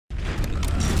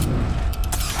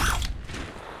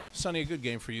Sonny, a good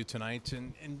game for you tonight,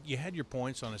 and you had your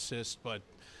points on assists, but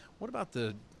what about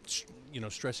the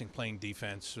stressing playing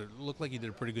defense? It looked like you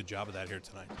did a pretty good job of that here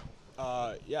tonight.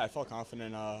 Yeah, I felt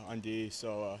confident on D,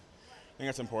 so I think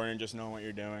that's important, just knowing what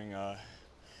you're doing.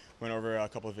 Went over a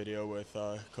couple of video with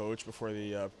Coach before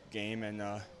the game, and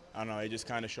I don't know, he just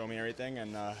kind of showed me everything,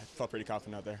 and I felt pretty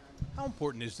confident out there. How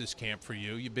important is this camp for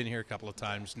you? You've been here a couple of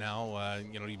times now.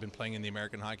 You've been playing in the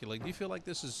American Hockey League. Do you feel like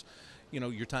this is,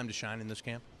 your time to shine in this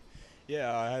camp?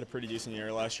 Yeah, I had a pretty decent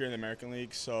year last year in the American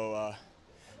League, so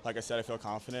like I said, I feel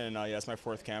confident, and yeah, it's my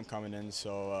fourth camp coming in,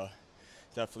 so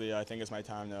definitely I think it's my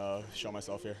time to show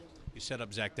myself here. You set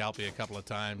up Zac Dalpe a couple of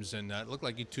times, and it looked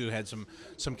like you two had some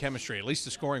chemistry. At least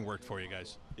the scoring worked for you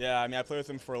guys. Yeah, I mean, I played with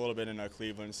him for a little bit in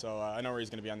Cleveland, so I know where he's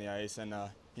going to be on the ice, and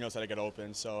he knows how to get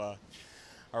open, so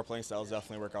our playing styles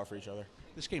definitely work out for each other.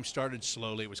 This game started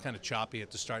slowly. It was kind of choppy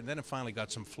at the start, and then it finally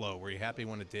got some flow. Were you happy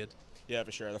when it did? Yeah,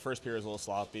 for sure. The first period was a little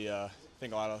sloppy. I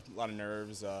think a lot of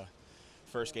nerves.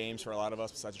 First games for a lot of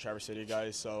us besides the Traverse City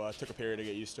guys, so it took a period to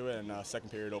get used to it, and second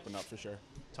period opened up for sure.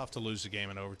 Tough to lose the game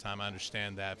in overtime, I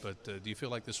understand that, but do you feel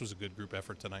like this was a good group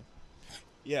effort tonight?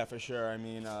 Yeah, for sure. I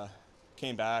mean,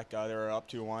 came back. They were up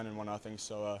 2-1 and 1-0,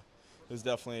 so it was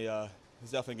definitely a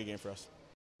good game for us.